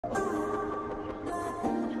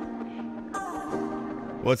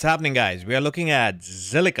What's happening, guys? We are looking at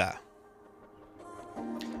Zilliqa.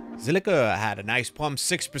 Zilliqa had a nice pump,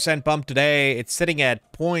 6% pump today. It's sitting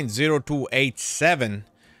at 0.0287.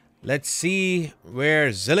 Let's see where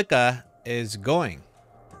Zilliqa is going.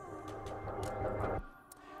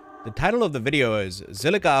 The title of the video is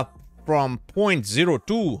Zilliqa from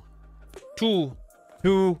 0.02 to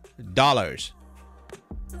 $2.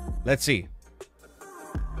 Let's see.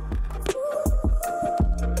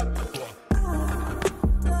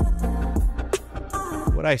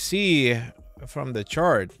 What I see from the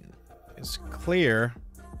chart is clear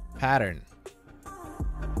pattern.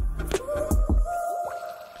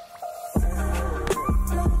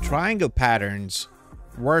 Triangle patterns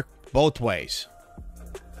work both ways,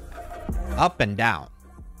 up and down.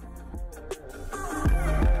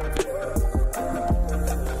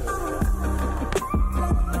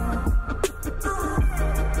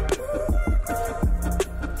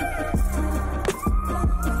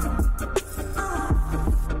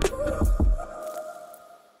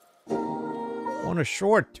 On a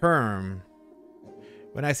short term,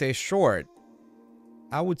 when I say short,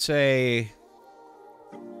 I would say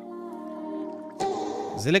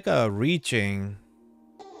Zilliqa reaching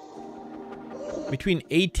between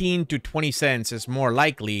 18 to 20 cents is more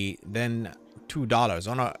likely than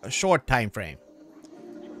 $2 on a short time frame.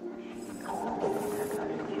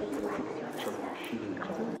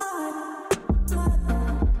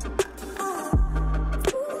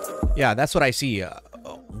 Yeah, that's what I see.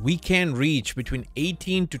 We can reach between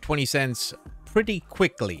 18 to 20 cents pretty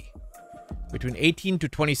quickly. Between 18 to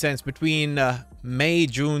 20 cents between May,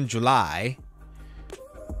 June, July.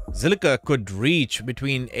 Zilliqa could reach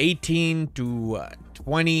between 18 to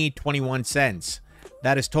 20, 21 cents.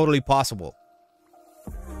 That is totally possible.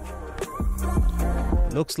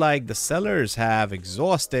 Looks like the sellers have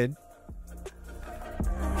exhausted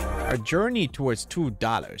our journey towards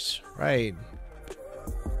 $2, right?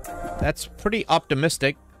 That's pretty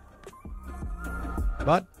optimistic,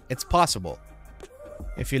 but it's possible.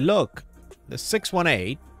 If you look, the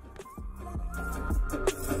 618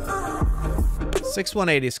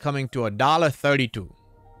 is coming to $1.32,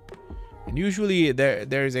 and usually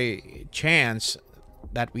there's a chance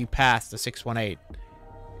that we pass the 618.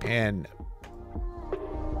 And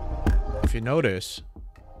if you notice,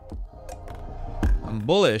 I'm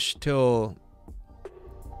bullish till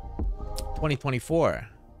 2024.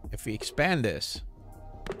 If we expand this,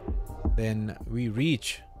 then we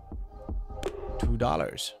reach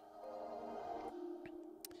 $2.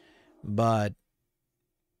 But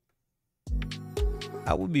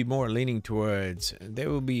I would be more leaning towards there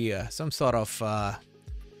will be some sort of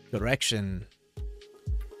correction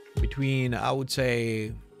between, I would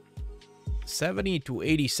say, 70 to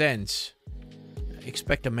 80 cents.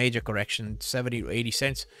 Expect a major correction, 70 to 80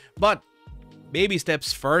 cents. But baby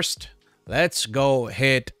steps first. Let's go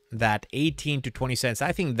hit that 18 to 20 cents.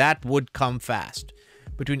 I think that would come fast.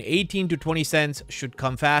 Between 18 to 20 cents should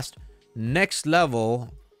come fast. Next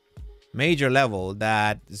level, major level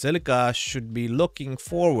that Zilliqa should be looking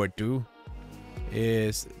forward to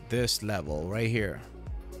is this level right here.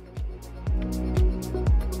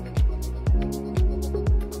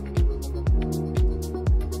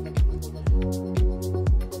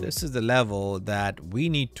 This is the level that we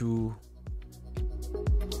need to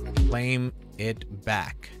claim it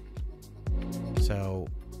back. So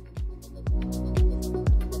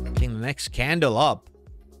I think the next candle up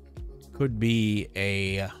could be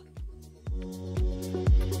a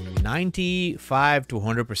 95 to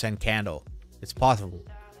 100% candle. It's possible.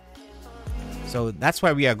 So that's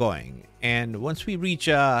why we are going. And once we reach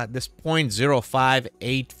this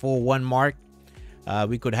 0.05841 mark,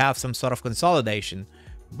 we could have some sort of consolidation.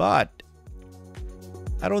 But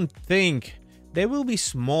I don't think there will be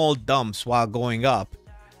small dumps while going up.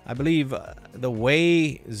 I believe the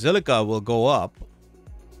way Zilliqa will go up,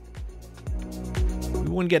 we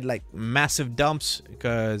won't get like massive dumps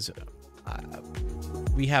because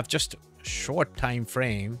we have just a short time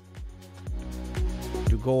frame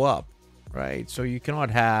to go up, right? So you cannot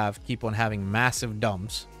keep on having massive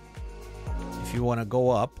dumps if you want to go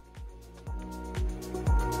up.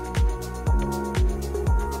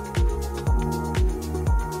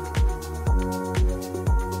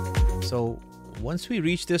 So once we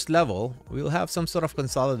reach this level, we'll have some sort of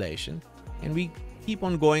consolidation, and we keep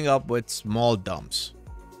on going up with small dumps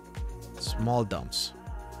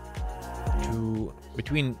to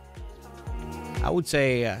between, I would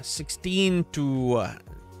say, 16 to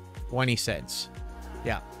 20 cents.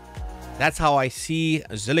 Yeah, that's how I see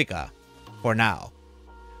Zilliqa for now.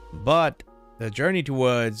 But the journey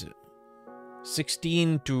towards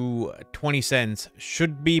 16 to 20 cents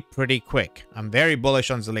should be pretty quick. I'm very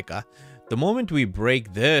bullish on Zilliqa. The moment we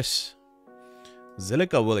break this,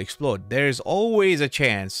 Zilliqa will explode. There's always a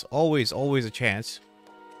chance, always a chance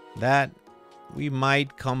that we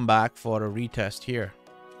might come back for a retest here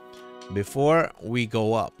before we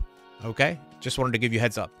go up. Okay, just wanted to give you a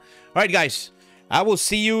heads up. All right, guys, I will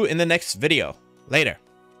see you in the next video. Later.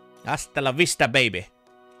 Hasta la vista, baby.